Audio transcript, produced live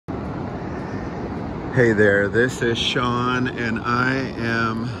Hey there, this is Sean, and I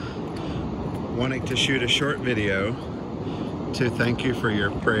am wanting to shoot a short video to thank you for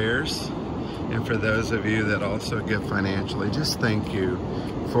your prayers, and for those of you that also give financially, just thank you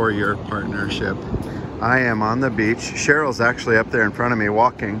for your partnership. I am on the beach. Cheryl's actually up there in front of me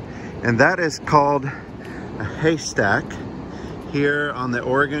walking, and that is called a haystack here on the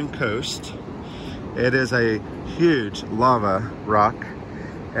Oregon coast. It is a huge lava rock,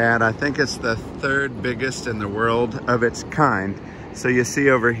 and I think it's the third biggest in the world of its kind. So you see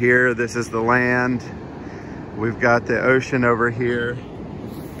over here, this is the land. We've got the ocean over here.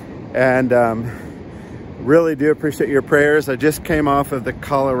 And really do appreciate your prayers. I just came off of the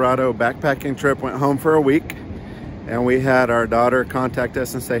Colorado backpacking trip, went home for a week, and we had our daughter contact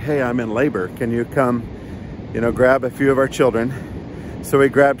us and say, hey, I'm in labor. Can you come, grab a few of our children? So we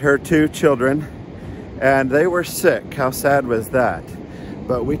grabbed her 2 children, and they were sick. How sad was that?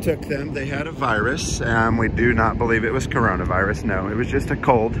 But we took them. They had a virus. We do not believe it was coronavirus. No, it was just a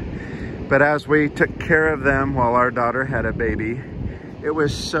cold. But as we took care of them while our daughter had a baby, it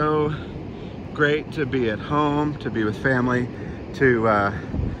was so great to be at home, to be with family, to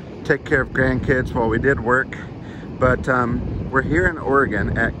take care of grandkids while we did work. But we're here in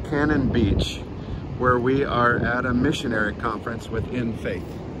Oregon at Cannon Beach, where we are at a missionary conference with In Faith.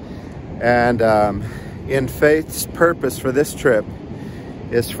 And In Faith's purpose for this trip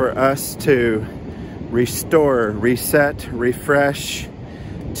is for us to restore, reset, refresh,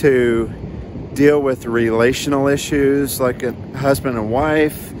 to deal with relational issues like a husband and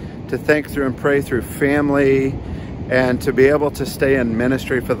wife, to think through and pray through family, and to be able to stay in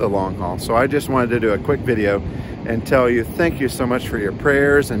ministry for the long haul. So I just wanted to do a quick video and tell you thank you so much for your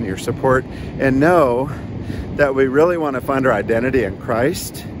prayers and your support, and know that we really want to find our identity in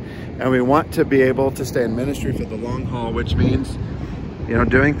Christ, and we want to be able to stay in ministry for the long haul, which means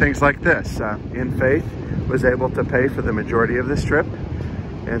doing things like this. In Faith was able to pay for the majority of this trip,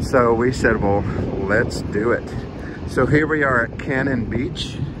 and so we said, well, let's do it. So here we are at Cannon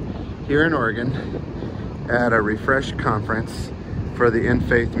Beach here in Oregon at a Refresh conference for the In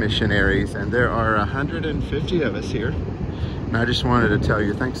Faith missionaries, and there are 150 of us here. And I just wanted to tell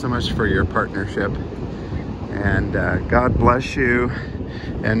you thanks so much for your partnership, and God bless you,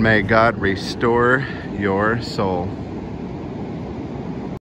 and may God restore your soul.